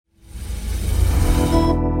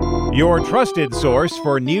Your trusted source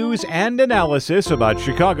for news and analysis about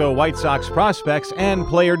Chicago White Sox prospects and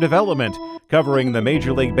player development, covering the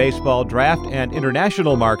Major League Baseball draft and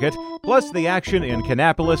international market, plus the action in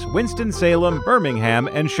Kannapolis, Winston-Salem, Birmingham,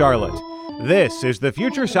 and Charlotte. This is the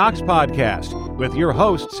Future Sox Podcast with your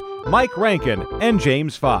hosts, Mike Rankin and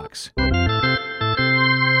James Fox.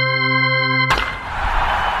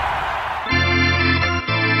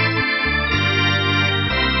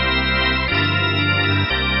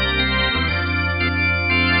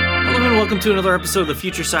 Welcome to another episode of the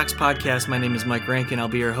Future Sox Podcast. My name is Mike Rankin. I'll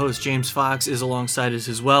be your host. James Fox is alongside us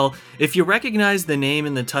as well. If you recognize the name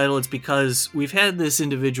and the title, it's because we've had this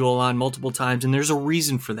individual on multiple times, and there's a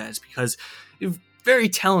reason for that. It's because he's very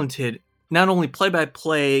talented, not only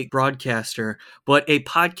play-by-play broadcaster, but a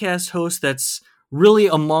podcast host that's really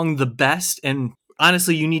among the best. And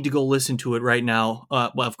honestly, you need to go listen to it right now.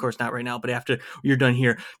 Well, of course, not right now, but after you're done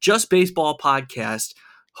here. Just Baseball Podcast,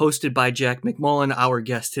 hosted by Jack McMullen, our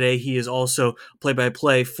guest today. He is also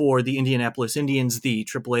play-by-play for the Indianapolis Indians, the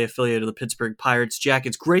AAA affiliate of the Pittsburgh Pirates. Jack,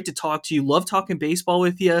 it's great to talk to you. Love talking baseball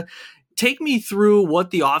with you. Take me through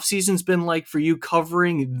what the offseason's been like for you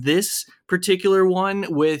covering this particular one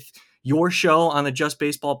with your show on the Just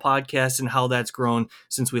Baseball Podcast and how that's grown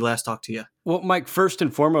since we last talked to you. Well, Mike, first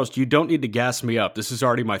and foremost, you don't need to gas me up. This is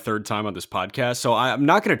already my third time on this podcast, so I'm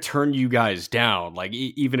not going to turn you guys down, like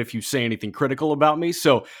even if you say anything critical about me.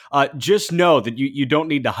 So just know that you don't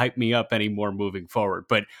need to hype me up anymore moving forward,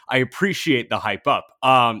 but I appreciate the hype up.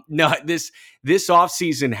 No, this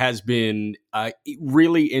offseason has been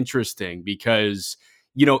really interesting because,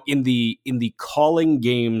 you know, in the calling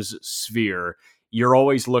games sphere, you're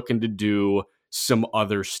always looking to do some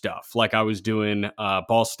other stuff. Like I was doing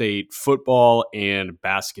Ball State football and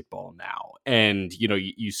basketball now. And, you know,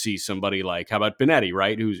 you see somebody like, how about Benetti,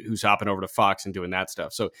 right? Who's hopping over to Fox and doing that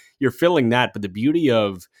stuff. So you're filling that. But the beauty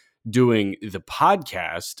of doing the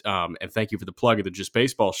podcast, and thank you for the plug of the Just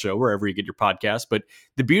Baseball show, wherever you get your podcast. But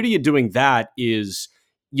the beauty of doing that is,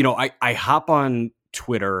 you know, I hop on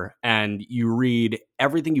Twitter and you read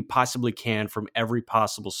everything you possibly can from every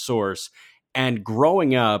possible source. And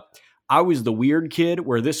growing up, I was the weird kid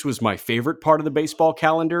where this was my favorite part of the baseball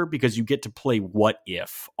calendar because you get to play what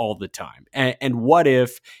if all the time. And what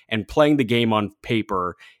if and playing the game on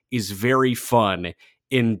paper is very fun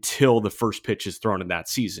until the first pitch is thrown in that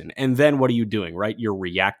season. And then what are you doing, right? You're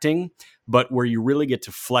reacting. But where you really get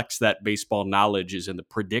to flex that baseball knowledge is in the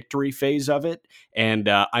predictory phase of it. And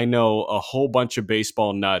I know a whole bunch of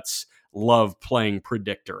baseball nuts love playing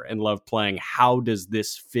predictor and love playing how does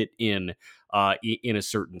this fit in a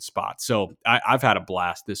certain spot. So I've had a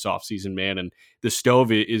blast this offseason, man, and the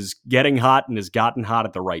stove is getting hot and has gotten hot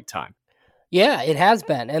at the right time. Yeah, it has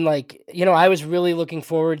been. And like, you know, I was really looking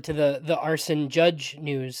forward to the Arson Judge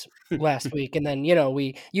news last week. And then, you know,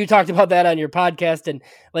 you talked about that on your podcast and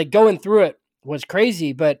like going through it was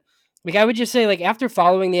crazy. But like, I would just say like after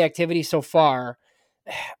following the activity so far,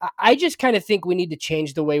 I just kind of think we need to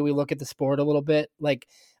change the way we look at the sport a little bit. Like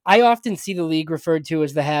I often see the league referred to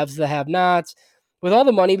as the haves, the have-nots. With all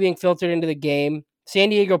the money being filtered into the game, San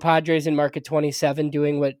Diego Padres in market 27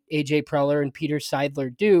 doing what AJ Preller and Peter Seidler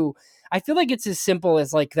do, I feel like it's as simple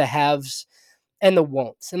as like the haves and the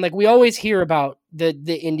won'ts. And like we always hear about the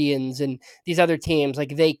Indians and these other teams,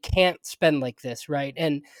 like they can't spend like this, right?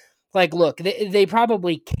 And like, look, they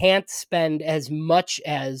probably can't spend as much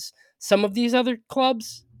as some of these other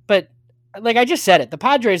clubs, but like I just said it, the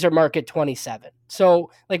Padres are market 27. So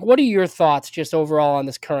like, what are your thoughts just overall on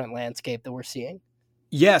this current landscape that we're seeing?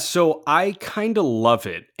 Yeah, so I kind of love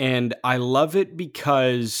it. And I love it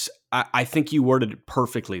because I think you worded it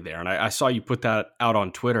perfectly there. And I saw you put that out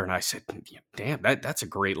on Twitter and I said, damn, that's a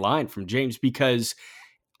great line from James, because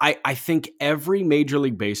I think every Major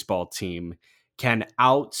League Baseball team can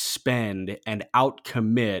outspend and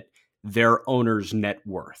outcommit their owner's net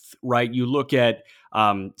worth, right? You look at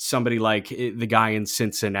somebody like the guy in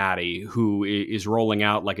Cincinnati who is rolling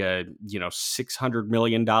out like a, $600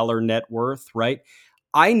 million net worth, right?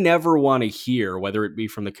 I never want to hear, whether it be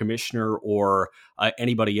from the commissioner or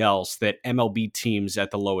anybody else, that MLB teams at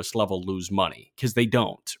the lowest level lose money, because they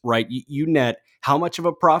don't, right? You net how much of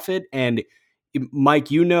a profit, and Mike,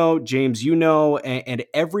 James, and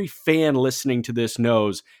every fan listening to this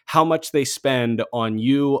knows how much they spend on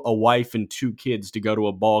you, a wife, and 2 kids to go to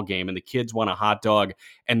a ball game. And the kids want a hot dog,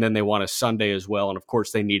 and then they want a sundae as well. And of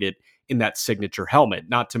course, they need it in that signature helmet,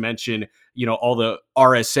 not to mention, all the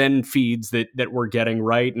RSN feeds that we're getting,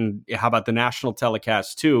 right? And how about the national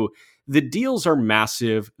telecast too? The deals are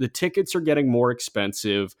massive. The tickets are getting more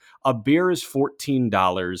expensive. A beer is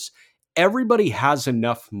 $14. everybody has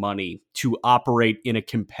enough money to operate in a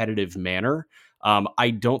competitive manner. I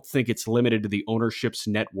don't think it's limited to the ownership's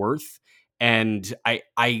net worth. And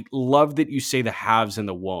I love that you say the haves and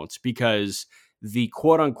the won'ts, because the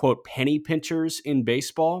quote unquote penny pinchers in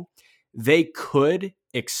baseball, they could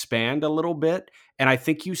expand a little bit. And I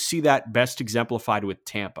think you see that best exemplified with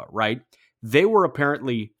Tampa, right? They were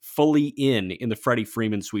apparently fully in the Freddie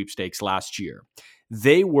Freeman sweepstakes last year.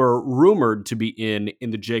 They were rumored to be in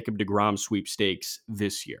the Jacob deGrom sweepstakes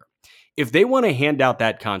this year. If they want to hand out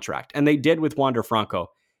that contract, and they did with Wander Franco,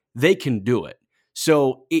 they can do it.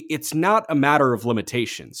 So it's not a matter of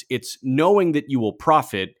limitations. It's knowing that you will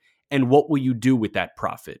profit, and what will you do with that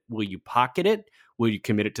profit? Will you pocket it? Will you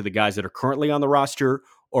commit it to the guys that are currently on the roster,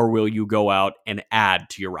 or will you go out and add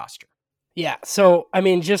to your roster? Yeah. So, I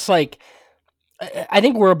mean, just like, I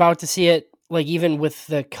think we're about to see it, like, even with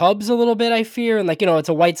the Cubs a little bit, I fear. And, like, it's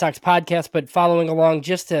a White Sox podcast, but following along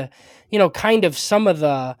just to, kind of some of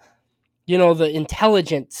the, the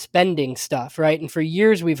intelligent spending stuff, right? And for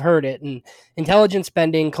years we've heard it, and intelligent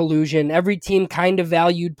spending, collusion, every team kind of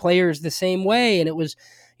valued players the same way. And it was,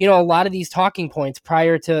 a lot of these talking points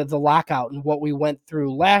prior to the lockout and what we went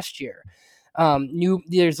through last year.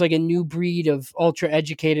 There's like a new breed of ultra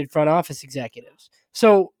educated front office executives.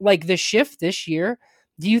 So, like, the shift this year,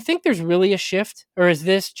 do you think there's really a shift, or is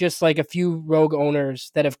this just like a few rogue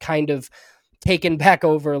owners that have kind of taken back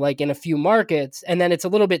over, like, in a few markets? And then it's a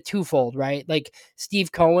little bit twofold, right? Like,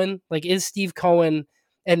 Steve Cohen, like, is Steve Cohen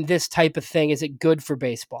and this type of thing, is it good for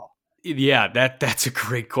baseball? Yeah, that's a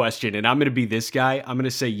great question. And I'm going to be this guy. I'm going to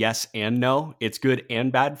say yes and no. It's good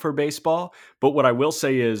and bad for baseball. But what I will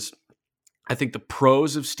say is, I think the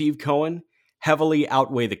pros of Steve Cohen heavily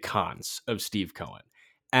outweigh the cons of Steve Cohen.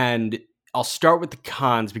 And I'll start with the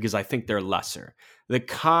cons because I think they're lesser. The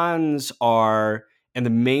cons are, and the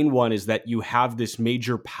main one is that you have this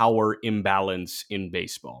major power imbalance in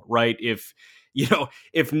baseball, right? If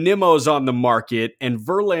Nimmo's on the market and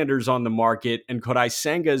Verlander's on the market and Kodai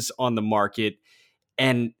Senga's on the market,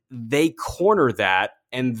 and they corner that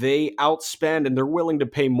and they outspend and they're willing to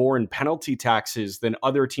pay more in penalty taxes than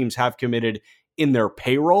other teams have committed in their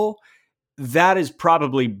payroll, that is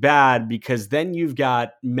probably bad, because then you've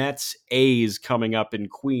got Mets A's coming up in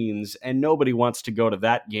Queens, and nobody wants to go to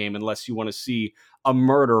that game unless you want to see a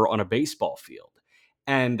murder on a baseball field.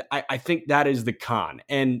 And I think that is the con.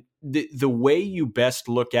 And the way you best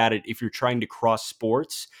look at it if you're trying to cross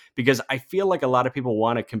sports, because I feel like a lot of people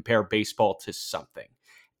want to compare baseball to something.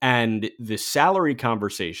 And the salary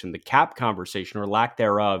conversation, the cap conversation, or lack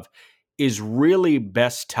thereof, is really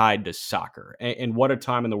best tied to soccer. And what a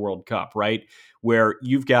time in the World Cup, right? Where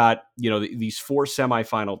you've got, these four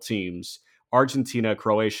semifinal teams: Argentina,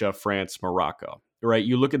 Croatia, France, Morocco, right?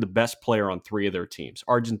 You look at the best player on three of their teams.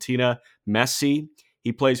 Argentina, Messi,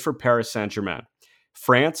 he plays for Paris Saint-Germain.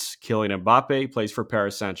 France, Kylian Mbappe, plays for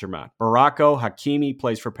Paris Saint-Germain. Morocco, Hakimi,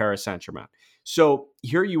 plays for Paris Saint-Germain. So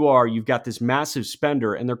here you are, you've got this massive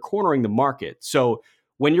spender, and they're cornering the market. So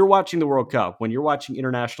when you're watching the World Cup, when you're watching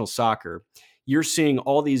international soccer, you're seeing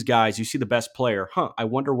all these guys, you see the best player. I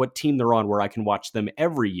wonder what team they're on where I can watch them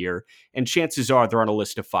every year. And chances are they're on a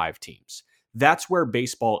list of 5 teams. That's where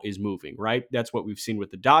baseball is moving, right? That's what we've seen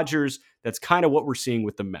with the Dodgers. That's kind of what we're seeing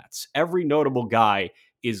with the Mets. Every notable guy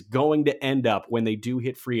is going to end up, when they do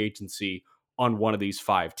hit free agency, on one of these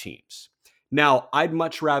 5 teams. Now, I'd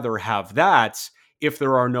much rather have that if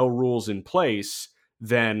there are no rules in place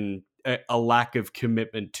than a lack of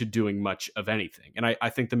commitment to doing much of anything. And I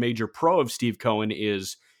think the major pro of Steve Cohen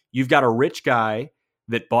is you've got a rich guy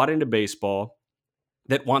that bought into baseball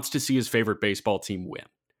that wants to see his favorite baseball team win.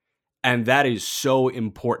 And that is so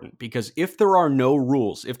important, because if there are no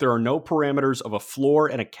rules, if there are no parameters of a floor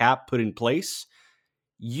and a cap put in place,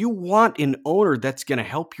 you want an owner that's going to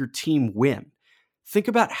help your team win. Think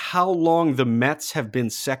about how long the Mets have been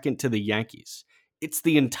second to the Yankees. It's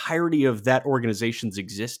the entirety of that organization's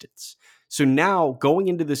existence. So now, going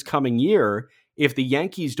into this coming year, if the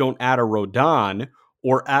Yankees don't add a Rodon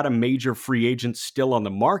or add a major free agent still on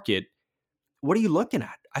the market, what are you looking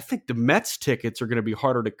at? I think the Mets tickets are going to be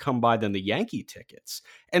harder to come by than the Yankee tickets.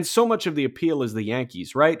 And so much of the appeal is the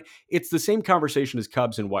Yankees, right? It's the same conversation as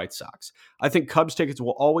Cubs and White Sox. I think Cubs tickets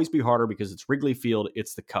will always be harder because it's Wrigley Field,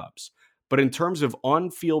 it's the Cubs. But in terms of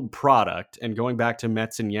on-field product, and going back to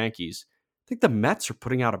Mets and Yankees, I think the Mets are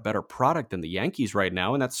putting out a better product than the Yankees right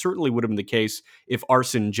now, and that certainly would have been the case if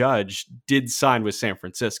Arson Judge did sign with San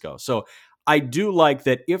Francisco. So I do like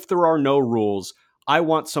that if there are no rules, I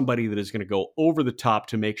want somebody that is going to go over the top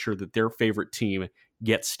to make sure that their favorite team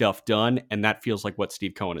gets stuff done, and that feels like what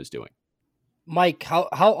Steve Cohen is doing. Mike, how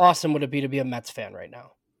awesome would it be to be a Mets fan right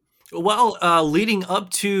now? Well, leading up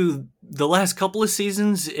to the last couple of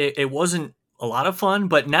seasons, it wasn't a lot of fun,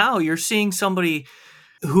 but now you're seeing somebody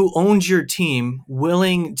who owns your team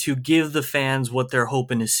willing to give the fans what they're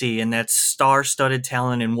hoping to see, and that's star-studded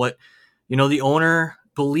talent and what the owner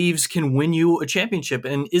believes can win you a championship.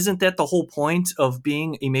 And isn't that the whole point of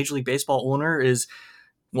being a Major League Baseball owner, is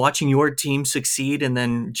watching your team succeed and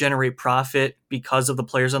then generate profit because of the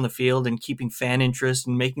players on the field and keeping fan interest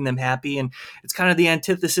and making them happy? And it's kind of the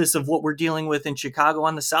antithesis of what we're dealing with in Chicago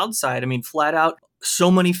on the South side. I mean, flat out,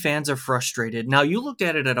 so many fans are frustrated. Now, you looked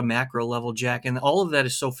at it at a macro level, Jack, and all of that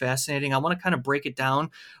is so fascinating. I want to kind of break it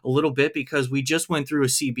down a little bit because we just went through a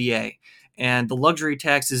CBA and the luxury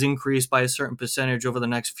tax is increased by a certain percentage over the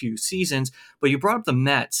next few seasons. But you brought up the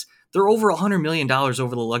Mets. They're over $100 million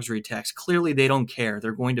over the luxury tax. Clearly, they don't care.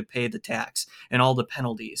 They're going to pay the tax and all the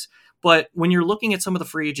penalties. But when you're looking at some of the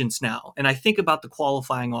free agents now, and I think about the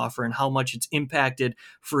qualifying offer and how much it's impacted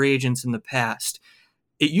free agents in the past,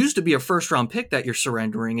 it used to be a first-round pick that you're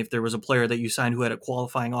surrendering if there was a player that you signed who had a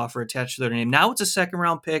qualifying offer attached to their name. Now it's a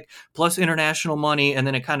second-round pick plus international money, and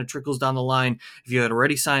then it kind of trickles down the line. If you had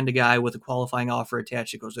already signed a guy with a qualifying offer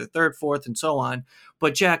attached, it goes to the third, fourth, and so on.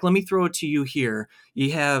 But, Jack, let me throw it to you here.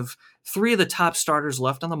 You have three of the top starters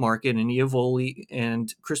left on the market, in Eovaldi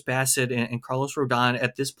and Chris Bassitt and Carlos Rodon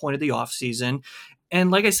at this point of the offseason.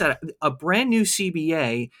 And like I said, a brand new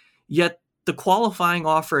CBA, yet the qualifying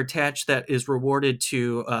offer attached that is rewarded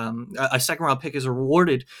to a second round pick is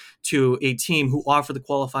rewarded to a team who offered the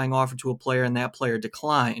qualifying offer to a player and that player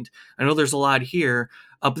declined. I know there's a lot here,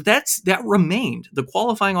 but that remained. The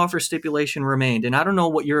qualifying offer stipulation remained. And I don't know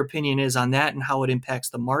what your opinion is on that and how it impacts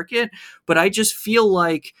the market, but I just feel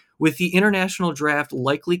like with the international draft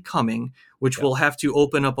likely coming, which will have to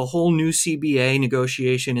open up a whole new CBA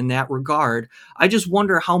negotiation in that regard, I just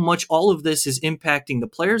wonder how much all of this is impacting the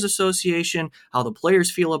Players Association, how the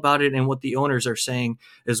players feel about it, and what the owners are saying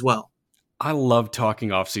as well. I love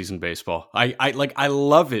talking off-season baseball. I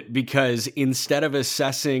love it because instead of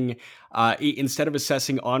assessing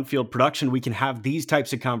on-field production, we can have these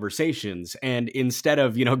types of conversations. And instead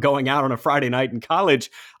of going out on a Friday night in college,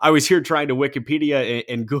 I was here trying to Wikipedia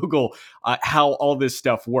and Google how all this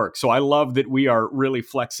stuff works. So I love that we are really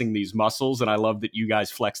flexing these muscles, and I love that you guys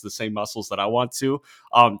flex the same muscles that I want to.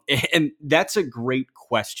 And that's a great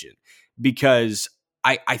question because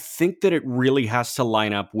I think that it really has to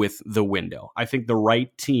line up with the window. I think the right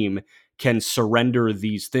team can surrender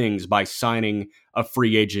these things by signing a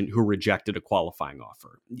free agent who rejected a qualifying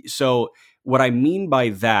offer. So what I mean by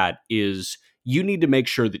that is you need to make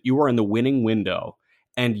sure that you are in the winning window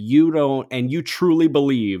and you truly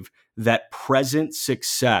believe that present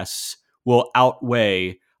success will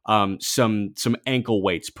outweigh some ankle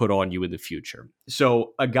weights put on you in the future.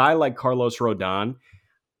 So a guy like Carlos Rodon,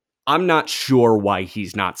 I'm not sure why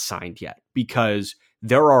he's not signed yet because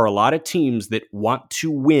there are a lot of teams that want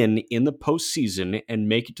to win in the postseason and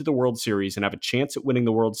make it to the World Series and have a chance at winning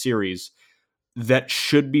the World Series that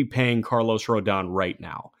should be paying Carlos Rodon right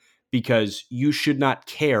now because you should not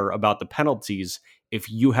care about the penalties if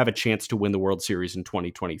you have a chance to win the World Series in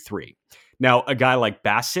 2023. Now, a guy like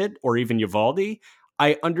Bassitt or even Eovaldi,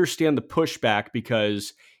 I understand the pushback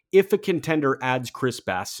because if a contender adds Chris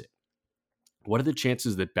Bassitt, what are the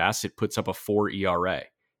chances that Bassitt puts up a 4 ERA?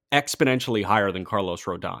 Exponentially higher than Carlos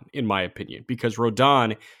Rodon, in my opinion, because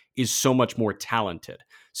Rodon is so much more talented.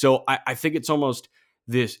 So I think it's almost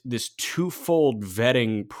this twofold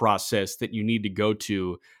vetting process that you need to go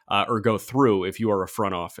to or go through if you are a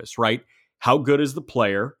front office, right? How good is the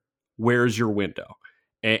player? Where's your window?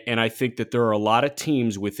 And I think that there are a lot of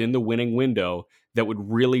teams within the winning window that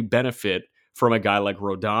would really benefit from a guy like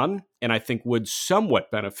Rodon, and I think would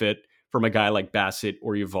somewhat benefit from a guy like Bassitt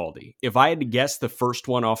or Eovaldi. If I had to guess the first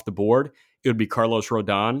one off the board, it would be Carlos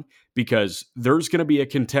Rodon because there's going to be a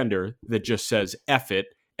contender that just says F it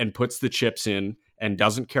and puts the chips in and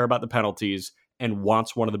doesn't care about the penalties and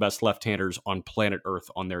wants one of the best left-handers on planet Earth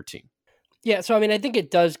on their team. Yeah, so I mean, I think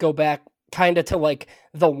it does go back kind of to like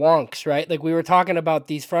the wonks, right? Like we were talking about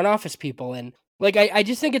these front office people and like, I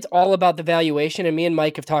just think it's all about the valuation, and me and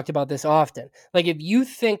Mike have talked about this often. Like, if you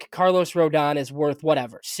think Carlos Rodon is worth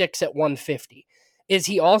whatever, 6 at 150, is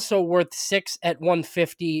he also worth 6 at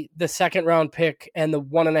 150, the second round pick and the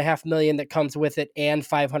 $1.5 million that comes with it and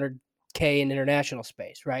 $500K in international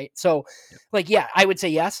space, right? So, like, yeah, I would say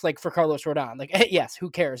yes, like for Carlos Rodon. Like, yes, who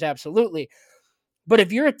cares? Absolutely. But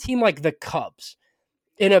if you're a team like the Cubs,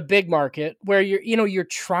 in a big market where you're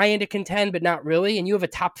trying to contend, but not really, and you have a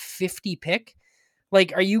top 50 pick,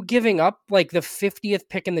 like, are you giving up like the 50th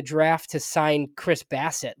pick in the draft to sign Chris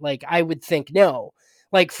Bassitt? Like, I would think no.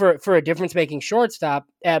 Like for a difference making shortstop,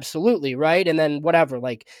 absolutely, right? And then whatever,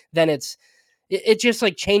 like then it just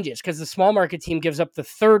like changes because the small market team gives up the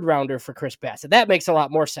third rounder for Chris Bassitt. That makes a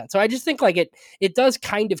lot more sense. So I just think like it does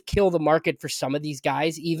kind of kill the market for some of these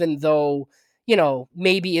guys, even though, you know,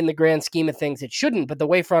 maybe in the grand scheme of things it shouldn't, but the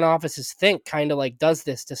way front offices think kind of like does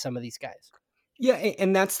this to some of these guys. Yeah,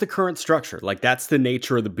 and that's the current structure. Like, that's the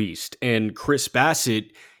nature of the beast. And Chris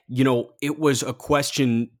Bassitt, you know, it was a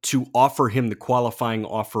question to offer him the qualifying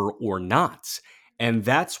offer or not. And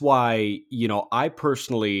that's why, you know, I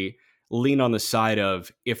personally lean on the side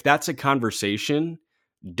of, if that's a conversation,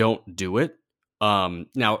 don't do it.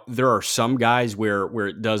 Now, there are some guys where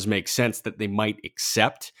it does make sense that they might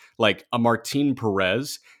accept, like a Martin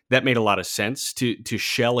Perez. That made a lot of sense to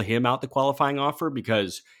shell him out the qualifying offer,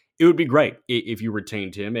 because it would be great if you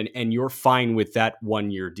retained him and you're fine with that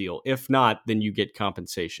 1-year deal. If not, then you get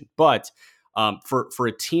compensation. But for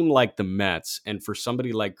a team like the Mets and for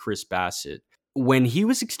somebody like Chris Bassitt, when he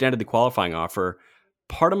was extended the qualifying offer,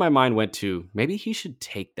 part of my mind went to maybe he should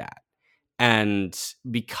take that. And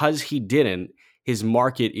because he didn't, his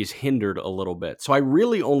market is hindered a little bit. So I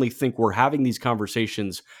really only think we're having these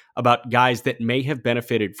conversations about guys that may have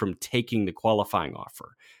benefited from taking the qualifying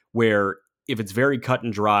offer, where if it's very cut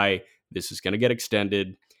and dry, this is going to get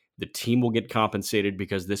extended, the team will get compensated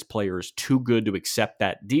because this player is too good to accept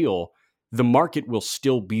that deal, the market will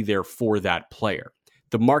still be there for that player.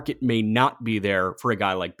 The market may not be there for a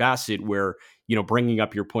guy like Bassitt, where, you know, bringing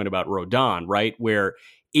up your point about Rodon, right, where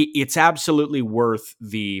it's absolutely worth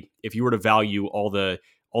if you were to value all the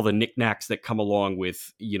knickknacks that come along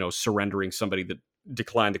with, you know, surrendering somebody that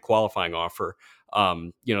declined the qualifying offer,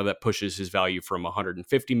 you know, that pushes his value from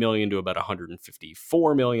 150 million to about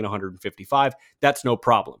 154 million, 155. That's no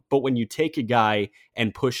problem. But when you take a guy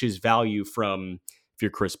and push his value from, if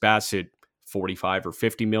you're Chris Bassitt, 45 or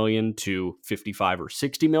 50 million to 55 or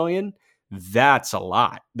 60 million, that's a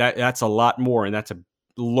lot. That's a lot more, and that's a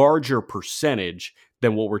larger percentage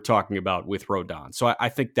than what we're talking about with Rodon. So I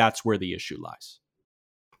think that's where the issue lies.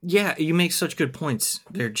 Yeah, you make such good points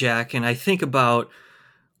there, Jack. And I think about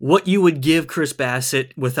what you would give Chris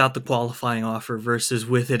Bassitt without the qualifying offer versus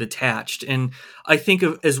with it attached. And I think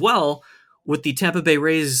of as well with the Tampa Bay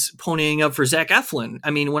Rays ponying up for Zach Eflin. I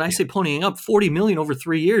mean, when I say ponying up, $40 million over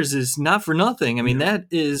 3 years is not for nothing. I mean, that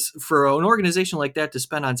is for an organization like that to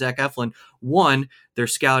spend on Zach Eflin. One, their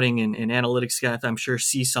scouting and analytics staff, I'm sure,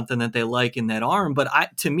 see something that they like in that arm. But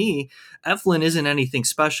to me, Eflin isn't anything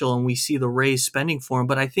special, and we see the Rays spending for him.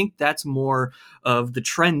 But I think that's more of the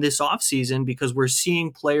trend this offseason, because we're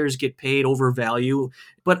seeing players get paid over value.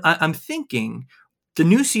 But I'm thinking the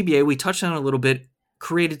new CBA, we touched on it a little bit,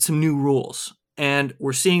 created some new rules, and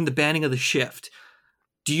we're seeing the banning of the shift.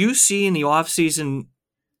 Do you see in the offseason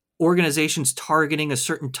organizations targeting a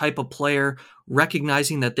certain type of player,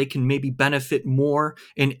 recognizing that they can maybe benefit more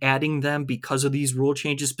in adding them because of these rule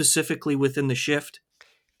changes, specifically within the shift?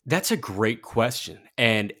 That's a great question.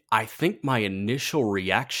 And I think my initial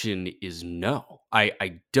reaction is no.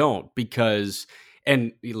 I don't, because,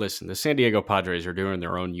 and listen, the San Diego Padres are doing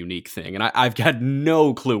their own unique thing, and I've got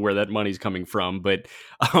no clue where that money's coming from, but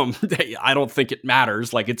I don't think it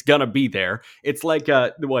matters. Like, it's gonna be there. It's like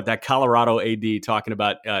that Colorado AD talking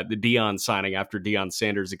about the Deion signing after Deion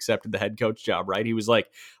Sanders accepted the head coach job, right? He was like,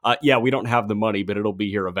 yeah, we don't have the money, but it'll be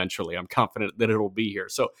here eventually. I'm confident that it'll be here.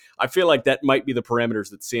 So I feel like that might be the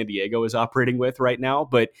parameters that San Diego is operating with right now.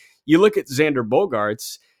 But you look at Xander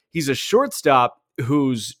Bogaerts, he's a shortstop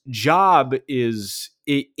whose job is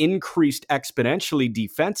increased exponentially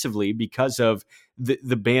defensively because of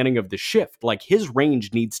the banning of the shift. Like, his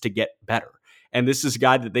range needs to get better. And this is a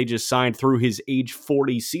guy that they just signed through his age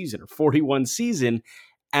 40 season or 41 season.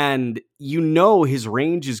 And you know his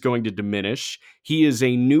range is going to diminish. He is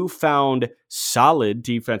a newfound solid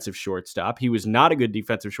defensive shortstop. He was not a good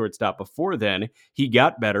defensive shortstop before then. He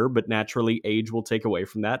got better, but naturally age will take away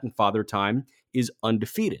from that, and Father Time is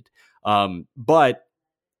undefeated. But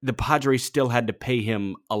the Padres still had to pay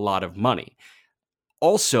him a lot of money.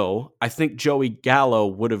 Also, I think Joey Gallo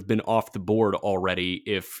would have been off the board already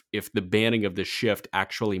if the banning of the shift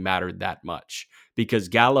actually mattered that much, because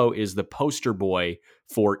Gallo is the poster boy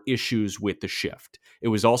for issues with the shift. It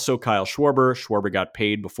was also Kyle Schwarber. Schwarber got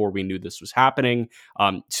paid before we knew this was happening.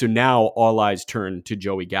 So now all eyes turn to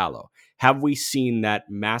Joey Gallo. Have we seen that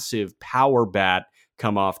massive power bat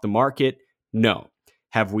come off the market? No.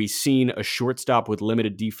 Have we seen a shortstop with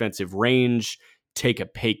limited defensive range take a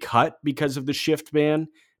pay cut because of the shift ban?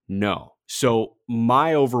 No. So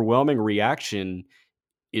my overwhelming reaction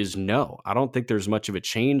is no. I don't think there's much of a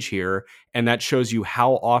change here, and that shows you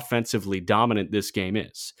how offensively dominant this game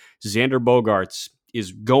is. Xander Bogaerts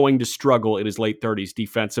is going to struggle in his late 30s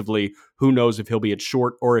defensively. Who knows if he'll be at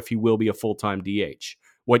short or if he will be a full-time DH.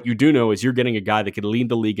 What you do know is you're getting a guy that could lead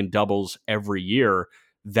the league in doubles every year.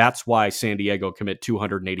 That's why San Diego commit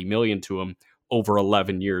 $280 million to him over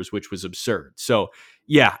 11 years, which was absurd. So,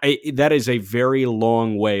 yeah, that is a very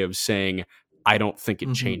long way of saying I don't think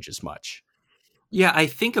it changes much. Yeah, I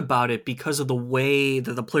think about it because of the way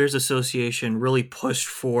that the Players Association really pushed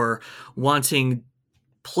for wanting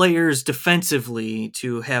players defensively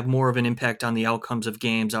to have more of an impact on the outcomes of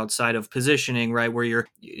games outside of positioning, right? Where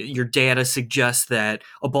your data suggests that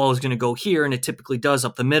a ball is going to go here, and it typically does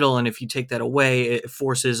up the middle. And if you take that away, it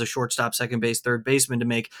forces a shortstop, second base, third baseman to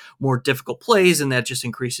make more difficult plays, and that just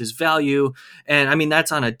increases value. And I mean,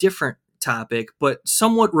 that's on a different topic, but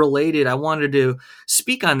somewhat related. I wanted to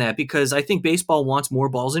speak on that because I think baseball wants more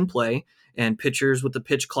balls in play, and pitchers with the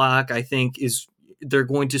pitch clock, I think, they're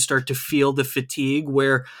going to start to feel the fatigue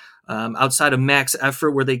where outside of max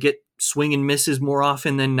effort, where they get swing and misses more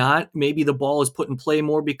often than not, maybe the ball is put in play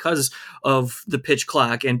more because of the pitch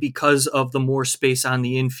clock and because of the more space on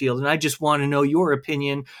the infield. And I just want to know your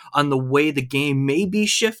opinion on the way the game may be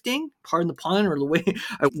shifting, pardon the pun, or the way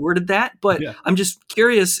I worded that. But yeah. I'm just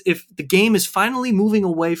curious if the game is finally moving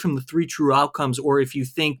away from the three true outcomes, or if you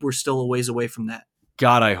think we're still a ways away from that.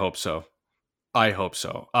 God, I hope so. I hope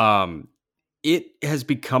so. It has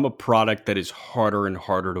become a product that is harder and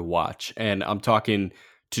harder to watch. And I'm talking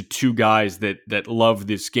to two guys that love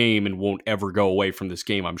this game and won't ever go away from this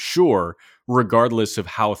game, I'm sure, regardless of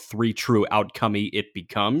how three true outcome-y it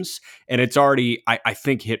becomes. And it's already, I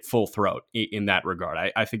think, hit full throat in that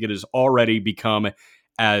regard. I think it has already become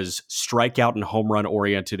as strikeout and home run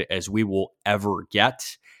oriented as we will ever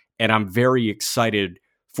get. And I'm very excited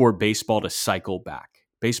for baseball to cycle back.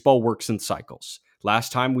 Baseball works in cycles.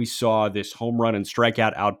 Last time we saw this home run and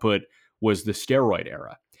strikeout output was the steroid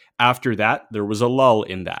era. After that, there was a lull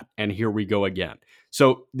in that, and here we go again.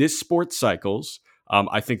 So this sport cycles.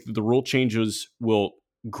 I think that the rule changes will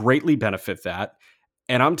greatly benefit that.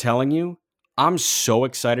 And I'm telling you, I'm so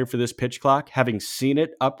excited for this pitch clock, having seen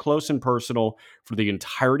it up close and personal for the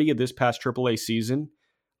entirety of this past AAA season.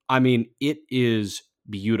 I mean, it is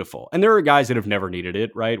beautiful. And there are guys that have never needed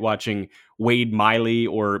it, right? Watching Wade Miley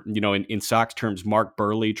or, in Sox terms, Mark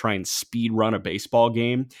Burley try and speed run a baseball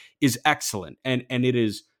game is excellent. And it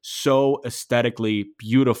is so aesthetically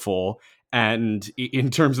beautiful. And in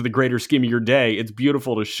terms of the greater scheme of your day, it's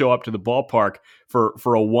beautiful to show up to the ballpark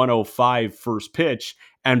for a 105 first pitch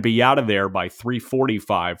and be out of there by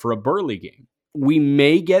 3:45 for a Burley game. We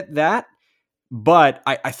may get that, but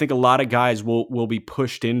I think a lot of guys will be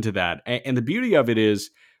pushed into that. And the beauty of it is,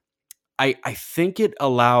 I think it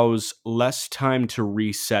allows less time to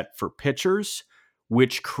reset for pitchers,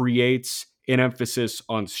 which creates an emphasis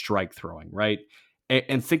on strike throwing, right?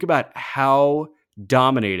 And think about how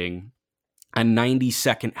dominating a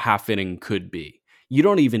 90-second half inning could be. You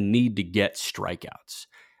don't even need to get strikeouts.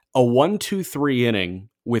 A 1-2-3 inning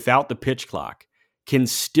without the pitch clock can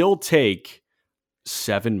still take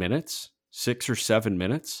 7 minutes. 6 or 7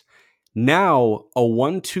 minutes. Now, a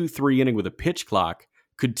 1-2-3 inning with a pitch clock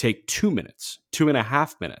could take 2 minutes,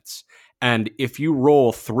 2.5 minutes. And if you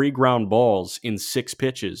roll 3 ground balls in 6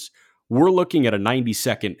 pitches, we're looking at a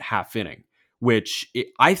 90-second half inning, which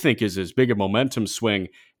I think is as big a momentum swing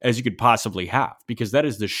as you could possibly have, because that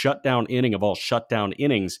is the shutdown inning of all shutdown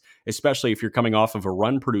innings, especially if you're coming off of a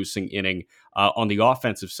run-producing inning on the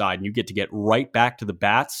offensive side, and you get to get right back to the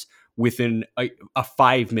bats within a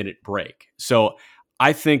 5-minute break. So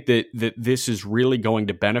I think that this is really going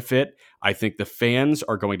to benefit. I think the fans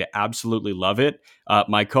are going to absolutely love it.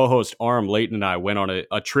 My co-host Arm Layton and I went on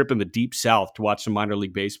a trip in the Deep South to watch some minor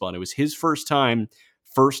league baseball, and it was his first time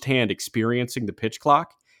firsthand experiencing the pitch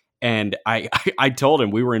clock. And I told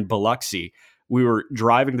him, we were in Biloxi. We were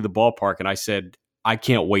driving to the ballpark, and I said, I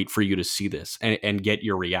can't wait for you to see this and get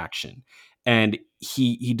your reaction. And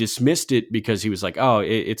he dismissed it because he was like, oh,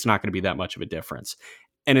 it's not going to be that much of a difference.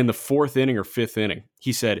 And in the 4th inning or 5th inning,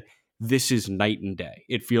 he said, this is night and day.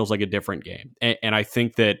 It feels like a different game. And I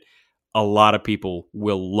think that a lot of people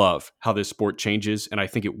will love how this sport changes, and I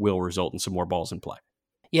think it will result in some more balls in play.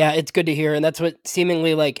 Yeah, it's good to hear. And that's what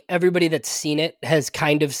seemingly like everybody that's seen it has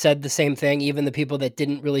kind of said the same thing, even the people that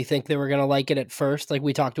didn't really think they were going to like it at first. Like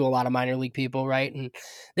we talked to a lot of minor league people, right? And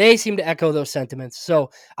they seem to echo those sentiments.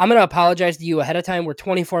 So I'm going to apologize to you ahead of time. We're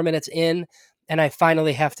 24 minutes in, and I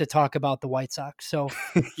finally have to talk about the White Sox. So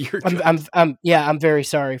I'm very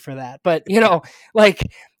sorry for that. But,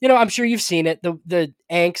 I'm sure you've seen it, the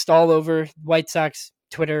angst all over White Sox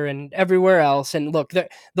Twitter and everywhere else. And look, the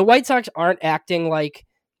White Sox aren't acting like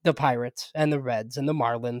the Pirates and the Reds and the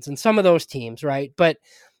Marlins and some of those teams, right? But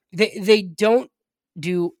they don't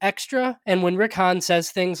do extra. And when Rick Hahn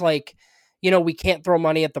says things like, we can't throw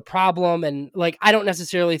money at the problem. And like, I don't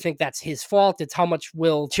necessarily think that's his fault. It's how much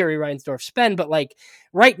will Jerry Reinsdorf spend. But like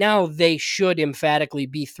right now, they should emphatically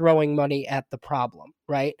be throwing money at the problem,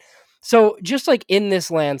 right? So just like in this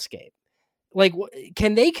landscape, like,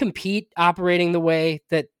 can they compete operating the way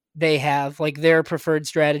that they have, like their preferred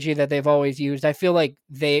strategy that they've always used? I feel like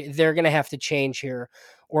they're going to have to change here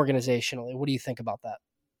organizationally. What do you think about that?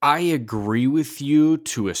 I agree with you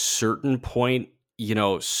to a certain point.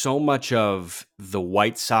 So much of the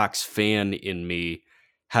White Sox fan in me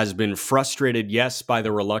has been frustrated, yes, by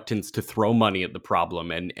the reluctance to throw money at the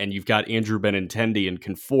problem. And you've got Andrew Benintendi and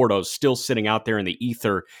Conforto still sitting out there in the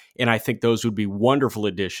ether. And I think those would be wonderful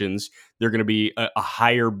additions. They're going to be a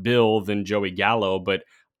higher bill than Joey Gallo. But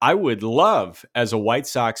I would love, as a White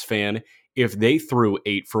Sox fan, if they threw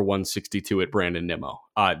 8 for 162 at Brandon Nimmo.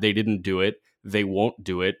 They didn't do it. They won't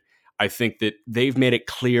do it. I think that they've made it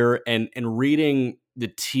clear, and reading the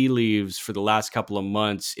tea leaves for the last couple of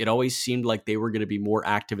months, it always seemed like they were going to be more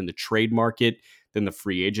active in the trade market than the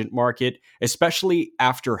free agent market, especially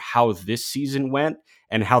after how this season went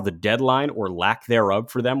and how the deadline or lack thereof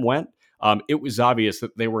for them went. It was obvious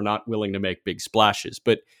that they were not willing to make big splashes,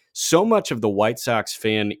 but so much of the White Sox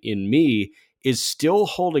fan in me is still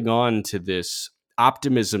holding on to this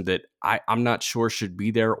optimism that I'm not sure should be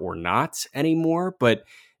there or not anymore, but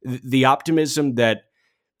the optimism that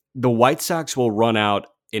the White Sox will run out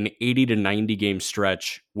an 80 to 90 game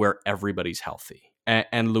stretch where everybody's healthy.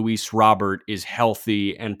 And Luis Robert is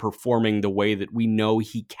healthy and performing the way that we know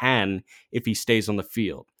he can if he stays on the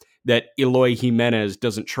field. That Eloy Jimenez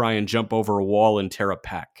doesn't try and jump over a wall and tear a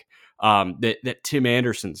pec. That Tim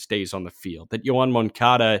Anderson stays on the field. That Yoan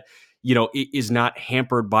Moncada, is not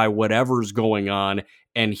hampered by whatever's going on,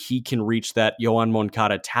 and he can reach that Yoan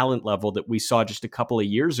Moncada talent level that we saw just a couple of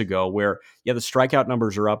years ago where, the strikeout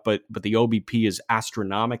numbers are up, but the OBP is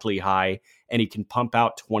astronomically high, and he can pump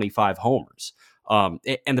out 25 homers. And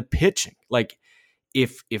the pitching, like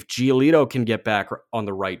if Giolito can get back on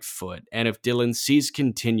the right foot, and if Dylan Cease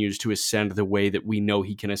continues to ascend the way that we know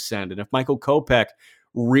he can ascend, and if Michael Kopech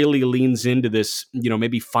really leans into this,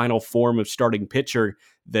 maybe final form of starting pitcher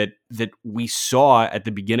that we saw at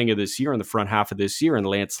the beginning of this year, in the front half of this year, and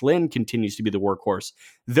Lance Lynn continues to be the workhorse,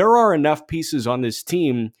 there are enough pieces on this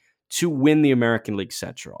team to win the American League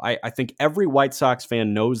Central. I think every White Sox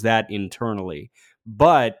fan knows that internally,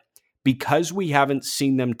 but because we haven't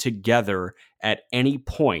seen them together at any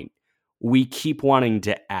point, we keep wanting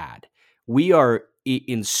to add. We are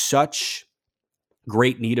in such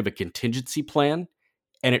great need of a contingency plan,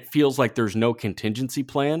 and it feels like there's no contingency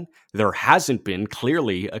plan. There hasn't been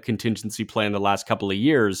clearly a contingency plan the last couple of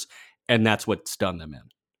years, and that's what's done them in.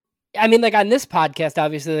 I mean, like on this podcast,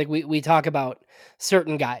 obviously, like we talk about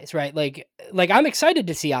certain guys, right? Like I'm excited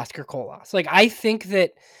to see Oscar Colas. Like I think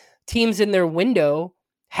that teams in their window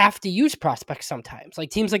have to use prospects sometimes.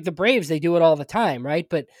 Like teams like the Braves, they do it all the time, right?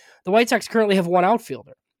 But the White Sox currently have one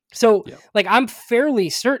outfielder. So, like, I'm fairly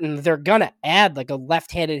certain they're going to add, like, a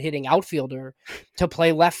left-handed hitting outfielder to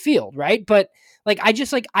play left field, right? But, like,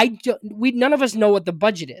 none of us know what the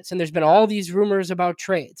budget is. And there's been all these rumors about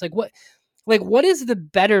trades. What is the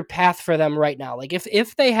better path for them right now? Like,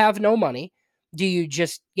 if they have no money, do you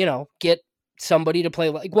just, get somebody to play,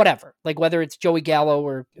 like, whatever? Like, whether it's Joey Gallo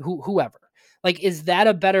or whoever. Like, is that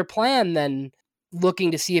a better plan than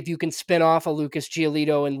looking to see if you can spin off a Lucas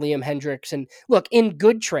Giolito and Liam Hendriks? And look, in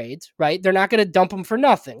good trades, right, they're not going to dump them for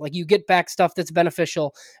nothing. Like, you get back stuff that's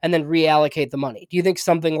beneficial and then reallocate the money. Do you think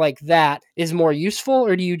something like that is more useful,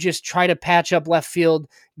 or do you just try to patch up left field,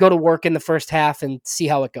 go to work in the first half and see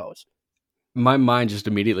how it goes? My mind just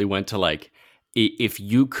immediately went to, like, if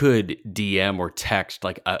you could DM or text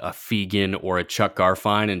like a Fegan or a Chuck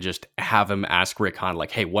Garfien and just have him ask Rick Hahn,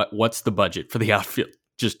 like, hey, what's the budget for the outfield?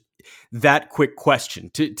 Just that quick question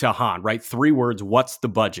to Hahn, right? 3 words, what's the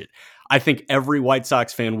budget? I think every White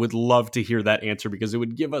Sox fan would love to hear that answer because it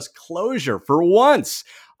would give us closure for once.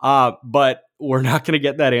 But we're not going to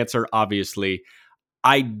get that answer, obviously.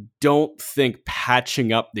 I don't think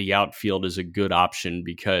patching up the outfield is a good option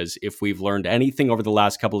because if we've learned anything over the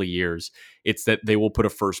last couple of years, it's that they will put a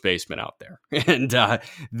first baseman out there. And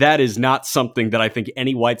that is not something that I think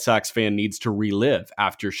any White Sox fan needs to relive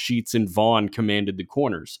after Sheets and Vaughn commanded the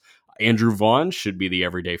corners. Andrew Vaughn should be the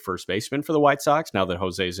everyday first baseman for the White Sox now that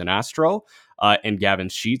Jose's an Astro, and Gavin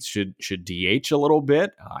Sheets should DH a little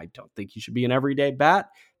bit. I don't think he should be an everyday bat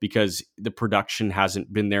because the production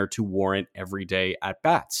hasn't been there to warrant everyday at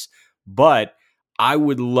bats. But I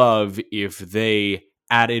would love if they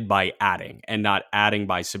added by adding and not adding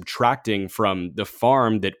by subtracting from the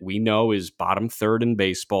farm that we know is bottom third in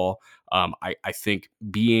baseball. I think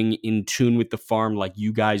being in tune with the farm like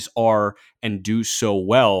you guys are and do so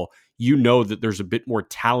well, you know that there's a bit more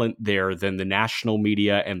talent there than the national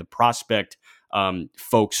media and the prospect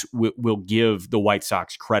folks will give the White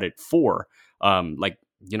Sox credit for.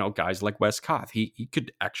 Guys like Wes Koth, he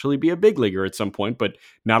could actually be a big leaguer at some point, but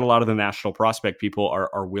not a lot of the national prospect people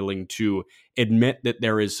are willing to admit that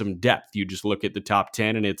there is some depth. You just look at the top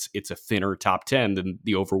 10 and it's a thinner top 10 than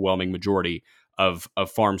the overwhelming majority of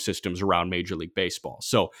farm systems around Major League Baseball.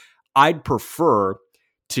 So I'd prefer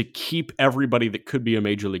to keep everybody that could be a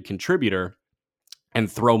Major League contributor and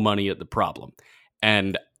throw money at the problem.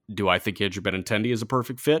 And do I think Andrew Benintendi is a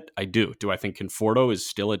perfect fit? I do. Do I think Conforto is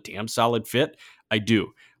still a damn solid fit? I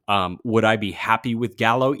do. Would I be happy with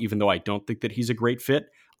Gallo, even though I don't think that he's a great fit?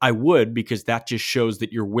 I would, because that just shows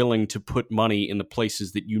that you're willing to put money in the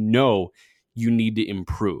places that you know you need to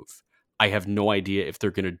improve. I have no idea if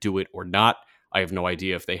they're going to do it or not. I have no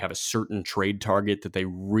idea if they have a certain trade target that they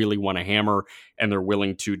really want to hammer and they're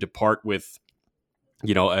willing to depart with,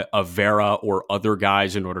 a Vera or other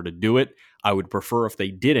guys in order to do it. I would prefer if they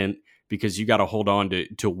didn't, because you got to hold on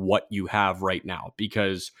to what you have right now,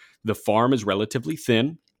 because the farm is relatively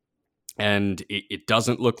thin and it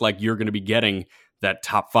doesn't look like you're going to be getting that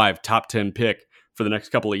top 5, top 10 pick for the next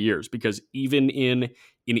couple of years, because even in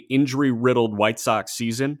an injury-riddled White Sox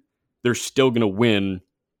season, they're still going to win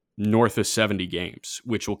north of 70 games,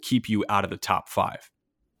 which will keep you out of the top 5.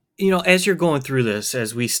 As you're going through this,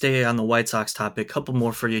 as we stay on the White Sox topic, a couple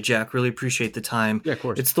more for you, Jack. Really appreciate the time. Yeah, of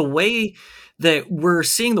course. It's the way that we're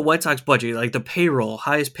seeing the White Sox budget, like the payroll,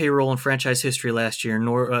 highest payroll in franchise history last year,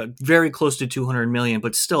 very close to $200 million,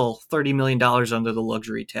 but still $30 million under the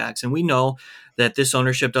luxury tax. And we know that this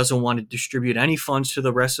ownership doesn't want to distribute any funds to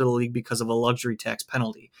the rest of the league because of a luxury tax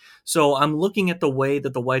penalty. So I'm looking at the way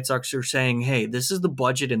that the White Sox are saying, hey, this is the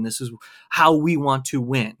budget and this is how we want to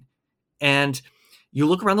win. And you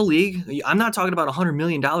look around the league, I'm not talking about $100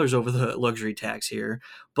 million over the luxury tax here,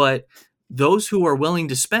 but those who are willing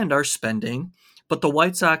to spend are spending. But the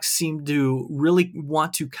White Sox seem to really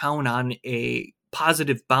want to count on a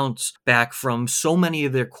positive bounce back from so many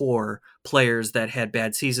of their core players that had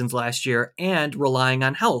bad seasons last year and relying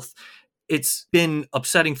on health. It's been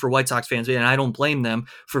upsetting for White Sox fans, and I don't blame them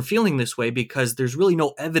for feeling this way, because there's really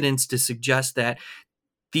no evidence to suggest that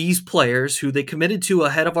these players who they committed to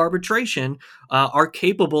ahead of arbitration are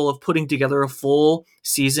capable of putting together a full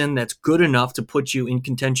season that's good enough to put you in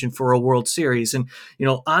contention for a World Series. And,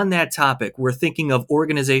 on that topic, we're thinking of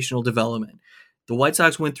organizational development. The White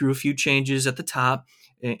Sox went through a few changes at the top,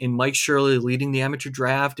 in Mike Shirley leading the amateur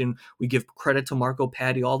draft, and we give credit to Marco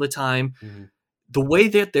Patti all the time. Mm-hmm. The way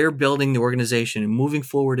that they're building the organization and moving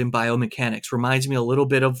forward in biomechanics reminds me a little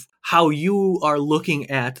bit of how you are looking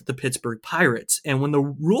at the Pittsburgh Pirates. And when the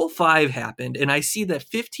Rule 5 happened, and I see that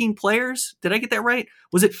 15 players, did I get that right?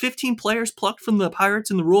 Was it 15 players plucked from the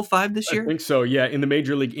Pirates in the Rule 5 this year? I think so, yeah, in the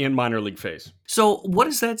major league and minor league phase. So what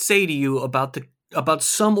does that say to you about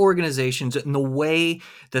some organizations and the way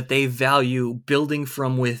that they value building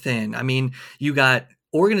from within? I mean, you got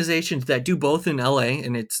organizations that do both in LA,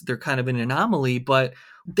 and they're kind of an anomaly, but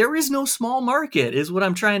there is no small market, is what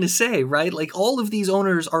I'm trying to say, right? Like, all of these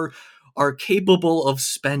owners are capable of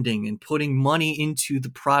spending and putting money into the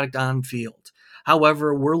product on field.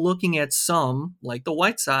 However, we're looking at some, like the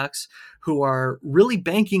White Sox, who are really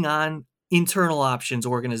banking on internal options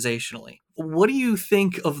organizationally. What do you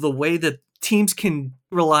think of the way that teams can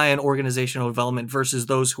rely on organizational development versus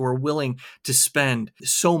those who are willing to spend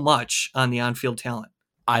so much on the on-field talent?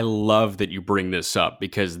 I love that you bring this up,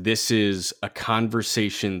 because this is a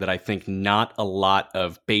conversation that I think not a lot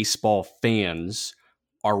of baseball fans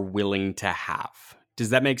are willing to have.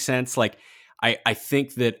 Does that make sense? Like, I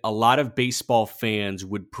think that a lot of baseball fans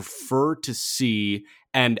would prefer to see,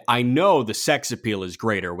 and I know the sex appeal is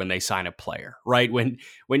greater when they sign a player, right? When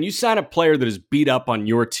you sign a player that is beat up on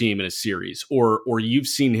your team in a series, or you've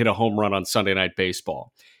seen hit a home run on Sunday Night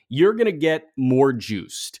Baseball, you're going to get more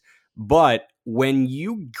juiced. But when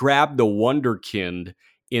you grab the wonderkind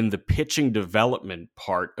in the pitching development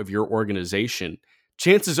part of your organization,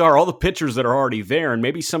 chances are all the pitchers that are already there, and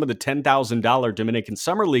maybe some of the $10,000 Dominican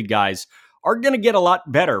Summer League guys, are going to get a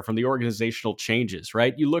lot better from the organizational changes,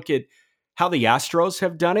 right? You look at how the Astros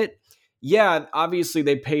have done it. Yeah, obviously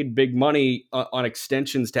they paid big money on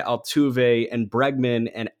extensions to Altuve and Bregman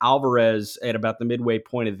and Alvarez at about the midway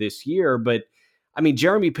point of this year, but I mean,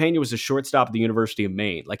 Jeremy Pena was a shortstop at the University of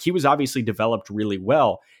Maine. Like, he was obviously developed really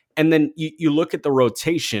well. And then you look at the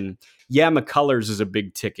rotation. Yeah, McCullers is a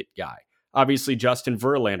big ticket guy. Obviously, Justin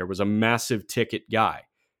Verlander was a massive ticket guy.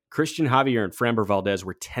 Christian Javier and Framber Valdez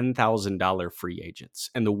were $10,000 free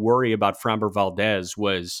agents. And the worry about Framber Valdez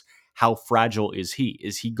was, how fragile is he?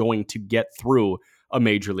 Is he going to get through a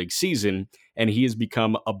major league season? And he has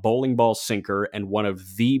become a bowling ball sinker and one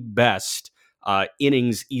of the best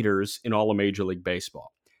innings eaters in all of Major League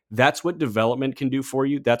Baseball. That's what development can do for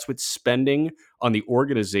you. That's what spending on the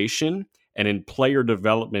organization and in player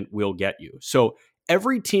development will get you. So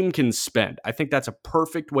every team can spend. I think that's a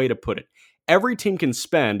perfect way to put it. Every team can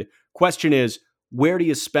spend. Question is, where do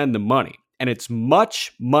you spend the money? And it's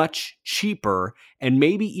much, much cheaper and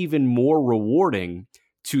maybe even more rewarding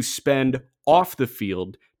to spend off the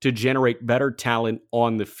field to generate better talent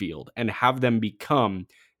on the field and have them become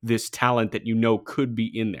this talent that you know could be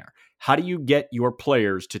in there. How do you get your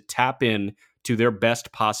players to tap in to their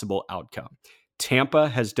best possible outcome? Tampa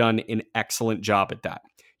has done an excellent job at that.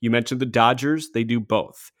 You mentioned the Dodgers, they do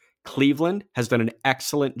both. Cleveland has done an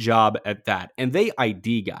excellent job at that, and they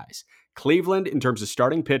ID guys. Cleveland, in terms of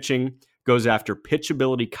starting pitching, goes after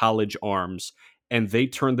pitchability college arms, and they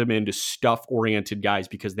turn them into stuff-oriented guys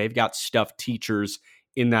because they've got stuff teachers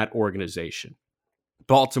in that organization.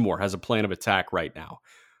 Baltimore has a plan of attack right now.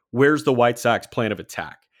 Where's the White Sox plan of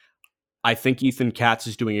attack? I think Ethan Katz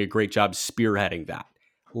is doing a great job spearheading that.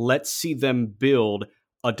 Let's see them build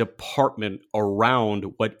a department around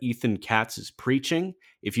what Ethan Katz is preaching.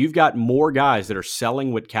 If you've got more guys that are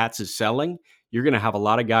selling what Katz is selling, you're going to have a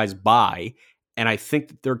lot of guys buy. And I think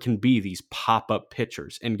that there can be these pop-up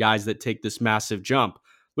pitchers and guys that take this massive jump.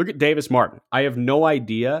 Look at Davis Martin. I have no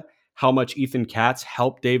idea how much Ethan Katz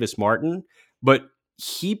helped Davis Martin, but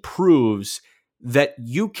he proves that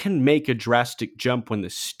you can make a drastic jump when the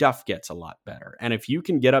stuff gets a lot better. And if you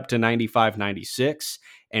can get up to 95, 96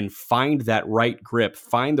 and find that right grip,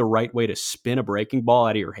 find the right way to spin a breaking ball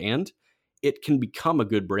out of your hand, it can become a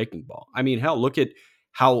good breaking ball. I mean, hell, look at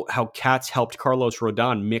how Katz helped Carlos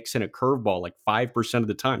Rodon mix in a curveball like 5% of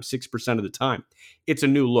the time, 6% of the time. It's a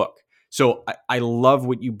new look. So I love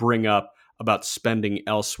what you bring up about spending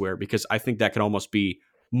elsewhere because I think that can almost be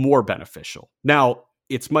more beneficial. Now,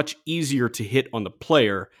 it's much easier to hit on the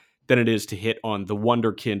player than it is to hit on the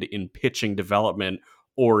wonderkind in pitching development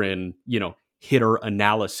or in, hitter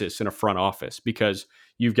analysis in a front office, because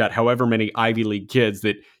you've got however many Ivy League kids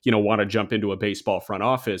that, want to jump into a baseball front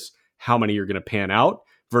office, how many are going to pan out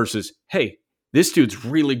versus, hey, this dude's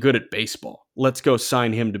really good at baseball. Let's go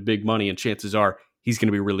sign him to big money. And chances are he's going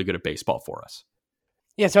to be really good at baseball for us.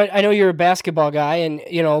 Yeah. So I know you're a basketball guy and,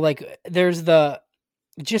 there's the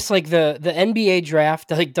NBA draft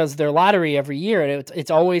does their lottery every year, and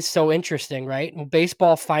it's always so interesting, right? Well,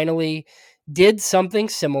 baseball finally did something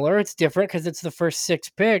similar. It's different because it's the first 6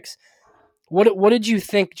 picks. What did you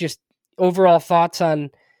think? Just overall thoughts on,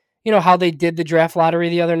 how they did the draft lottery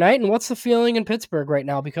the other night, and what's the feeling in Pittsburgh right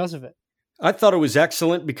now because of it? I thought it was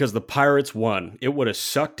excellent because the Pirates won. It would have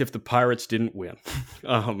sucked if the Pirates didn't win.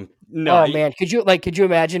 No, man, could you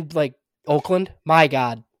imagine Oakland? My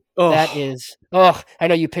God. That is, I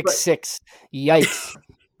know you picked 6. Yikes.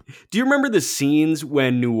 Do you remember the scenes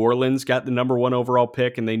when New Orleans got the number 1 overall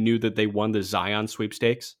pick and they knew that they won the Zion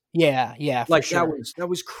sweepstakes? Yeah, for sure. That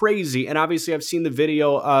was crazy. And obviously I've seen the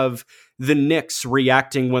video of the Knicks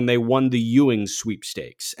reacting when they won the Ewing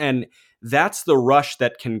sweepstakes. And that's the rush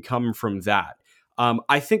that can come from that.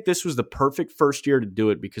 I think this was the perfect first year to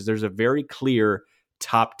do it because there's a very clear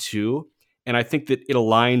top 2. And I think that it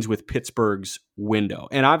aligns with Pittsburgh's window.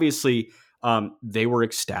 And obviously, they were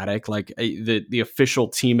ecstatic. Like the official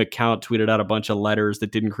team account tweeted out a bunch of letters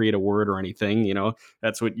that didn't create a word or anything.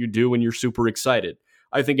 That's what you do when you're super excited.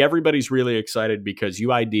 I think everybody's really excited because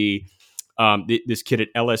you ID this kid at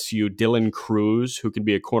LSU, Dylan Cruz, who can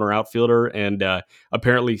be a corner outfielder. And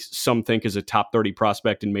apparently some think is a top 30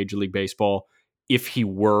 prospect in Major League Baseball if he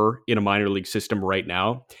were in a minor league system right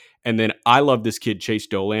now. And then I love this kid, Chase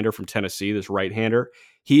Dolander from Tennessee, this right-hander.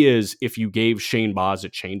 He is, if you gave Shane Baz a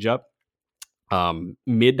changeup,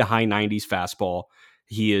 mid to high 90s fastball.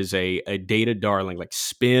 He is a data darling, like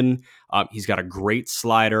spin. He's got a great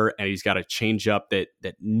slider, and he's got a changeup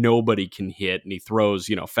that nobody can hit. And he throws,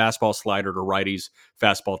 fastball slider to righties,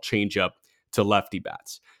 fastball changeup to lefty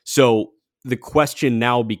bats. So the question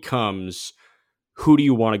now becomes, who do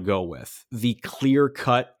you want to go with? The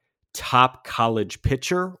clear-cut top college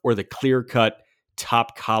pitcher or the clear-cut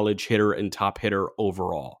top college hitter and top hitter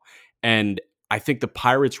overall? And I think the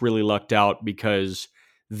Pirates really lucked out because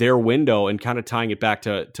their window, and kind of tying it back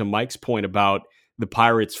to Mike's point about the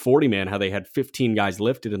Pirates 40-man, how they had 15 guys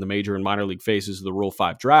lifted in the major and minor league phases of the Rule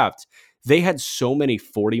 5 draft. They had so many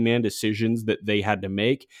 40-man decisions that they had to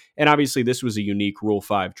make. And obviously this was a unique Rule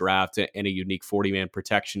 5 draft and a unique 40-man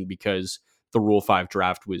protection because the Rule 5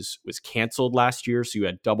 draft was canceled last year, so you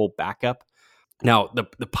had double backup. Now,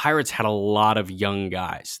 the Pirates had a lot of young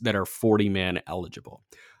guys that are 40-man eligible.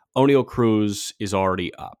 Oneil Cruz is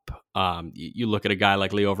already up. You look at a guy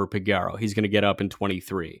like Liover Peguero, he's going to get up in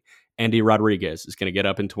 23. Andy Rodriguez is going to get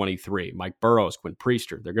up in 23. Mike Burrows, Quinn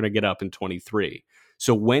Priester, they're going to get up in 23.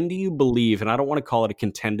 So when do you believe, and I don't want to call it a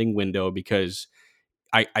contending window because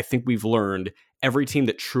I think we've learned every team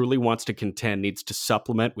that truly wants to contend needs to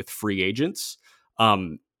supplement with free agents.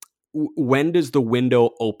 When does the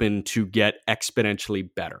window open to get exponentially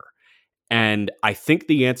better? And I think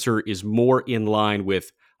the answer is more in line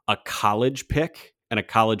with a college pick and a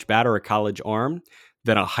college bat or a college arm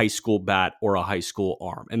than a high school bat or a high school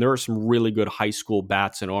arm. And there are some really good high school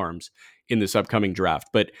bats and arms in this upcoming draft.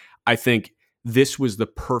 But I think this was the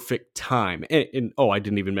perfect time. And I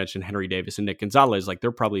didn't even mention Henry Davis and Nick Gonzalez. Like,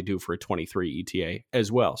 they're probably due for a 23 ETA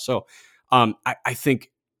as well. So I think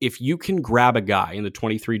if you can grab a guy in the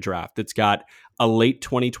 23 draft that's got a late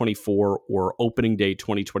 2024 or opening day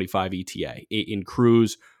 2025 ETA in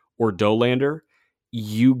Cruz or Dollander,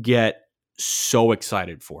 you get so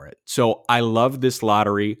excited for it. So I love this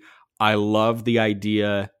lottery. I love the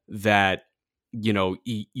idea that, you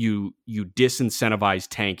disincentivize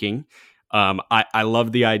tanking. I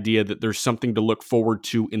love the idea that there's something to look forward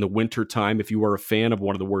to in the winter time if you are a fan of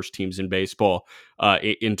one of the worst teams in baseball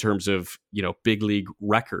in terms of, big league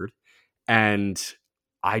record. And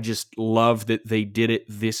I just love that they did it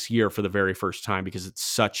this year for the very first time because it's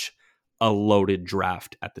such a loaded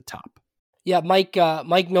draft at the top. Yeah, Mike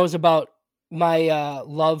knows about my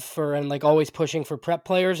love for and like always pushing for prep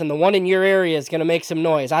players, and the one in your area is going to make some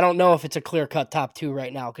noise. I don't know if it's a clear-cut top 2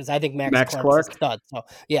 right now because I think Max Clark's a stud. So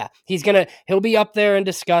yeah, he'll be up there and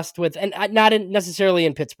discussed with, and not necessarily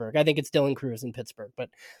in Pittsburgh. I think it's Dylan Cruz in Pittsburgh, but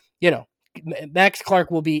Max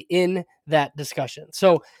Clark will be in that discussion.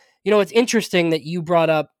 So it's interesting that you brought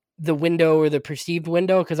up the window or the perceived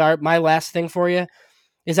window because my last thing for you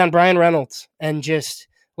is on Bryan Reynolds and just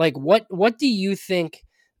like what do you think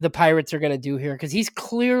the Pirates are going to do here? Because he's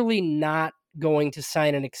clearly not going to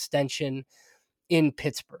sign an extension in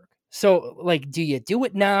Pittsburgh. So, like, do you do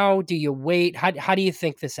it now? Do you wait? How do you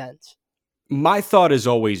think this ends? My thought is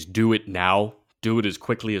always do it now. Do it as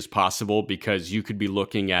quickly as possible because you could be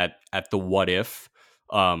looking at the what if.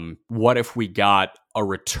 What if we got a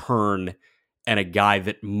return and a guy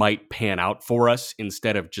that might pan out for us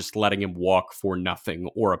instead of just letting him walk for nothing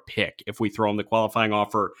or a pick if we throw him the qualifying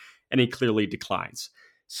offer and he clearly declines.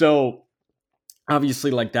 So obviously,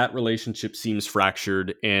 like, that relationship seems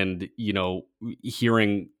fractured, and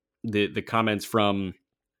hearing the comments from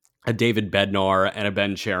a David Bednar and a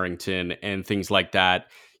Ben Cherington and things like that,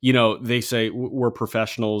 they say we're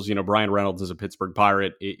professionals. Bryan Reynolds is a Pittsburgh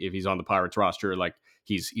Pirate. If he's on the Pirates roster, like,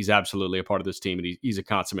 he's absolutely a part of this team, and he's a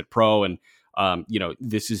consummate pro, and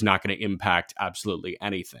this is not going to impact absolutely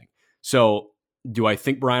anything. So do I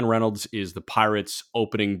think Bryan Reynolds is the Pirates'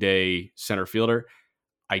 opening day center fielder?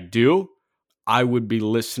 I do. I would be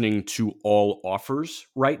listening to all offers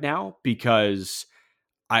right now because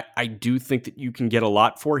I do think that you can get a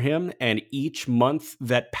lot for him. And each month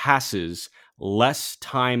that passes, less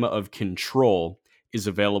time of control is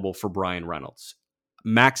available for Bryan Reynolds.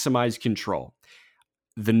 Maximize control.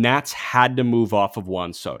 The Nats had to move off of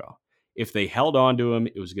Juan Soto. If they held on to him,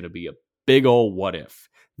 it was going to be a big old what if.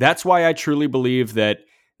 That's why I truly believe that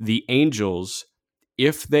the Angels,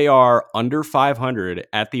 if they are under 500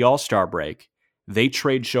 at the All-Star break, they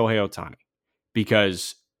trade Shohei Ohtani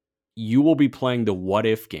because you will be playing the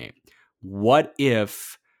what-if game. What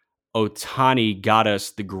if Ohtani got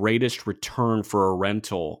us the greatest return for a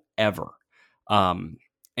rental ever?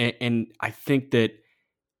 And I think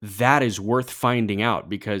that is worth finding out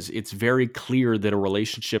because it's very clear that a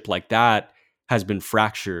relationship like that has been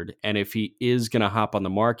fractured. And if he is going to hop on the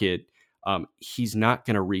market, he's not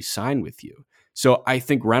going to re-sign with you. So I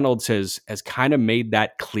think Reynolds has kind of made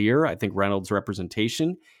that clear. I think Reynolds'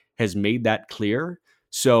 representation has made that clear.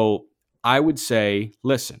 So I would say,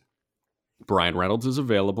 listen, Bryan Reynolds is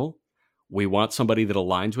available. We want somebody that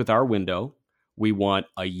aligns with our window. We want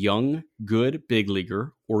a young, good big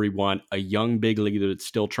leaguer, or we want a young big leaguer that's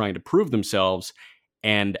still trying to prove themselves,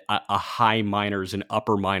 and a high minors and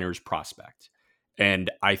upper minors prospect. And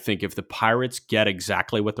I think if the Pirates get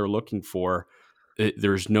exactly what they're looking for,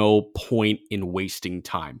 there's no point in wasting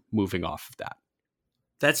time moving off of that.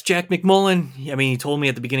 That's Jack McMullen. I mean, he told me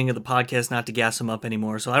at the beginning of the podcast not to gas him up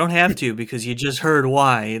anymore, so I don't have to because you just heard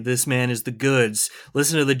why. This man is the goods.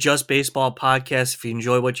 Listen to the Just Baseball podcast if you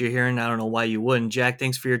enjoy what you're hearing. I don't know why you wouldn't. Jack,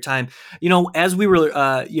 thanks for your time. As we were,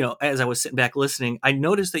 as I was sitting back listening, I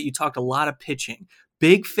noticed that you talked a lot of pitching.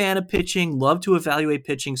 Big fan of pitching, love to evaluate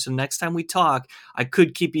pitching. So next time we talk, I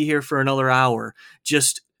could keep you here for another hour,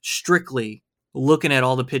 just strictly looking at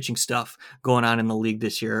all the pitching stuff going on in the league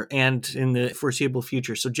this year and in the foreseeable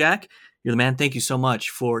future. So Jack, you're the man. Thank you so much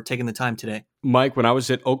for taking the time today. Mike, when I was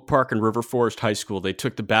at Oak Park and River Forest High School, they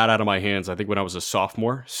took the bat out of my hands, I think, when I was a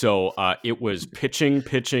sophomore. So it was pitching,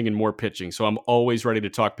 and more pitching. So I'm always ready to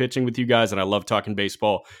talk pitching with you guys, and I love talking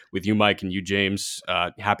baseball with you, Mike, and you, James.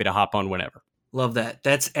 Happy to hop on whenever. Love that.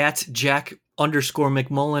 That's at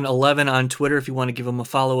Jack_McMullen 11 on Twitter if you want to give him a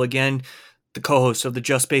follow again. The co-host of the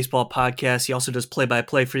Just Baseball podcast. He also does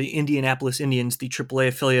play-by-play for the Indianapolis Indians, the AAA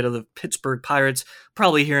affiliate of the Pittsburgh Pirates.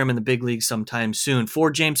 Probably hear him in the big leagues sometime soon.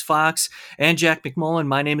 For James Fox and Jack McMullen,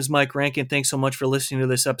 my name is Mike Rankin. Thanks so much for listening to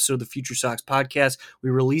this episode of the Future Sox podcast. We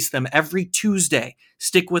release them every Tuesday.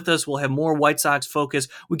 Stick with us. We'll have more White Sox focus.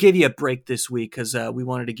 We gave you a break this week because we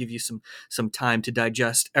wanted to give you some time to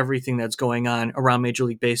digest everything that's going on around Major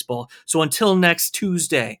League Baseball. So until next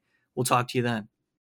Tuesday, we'll talk to you then.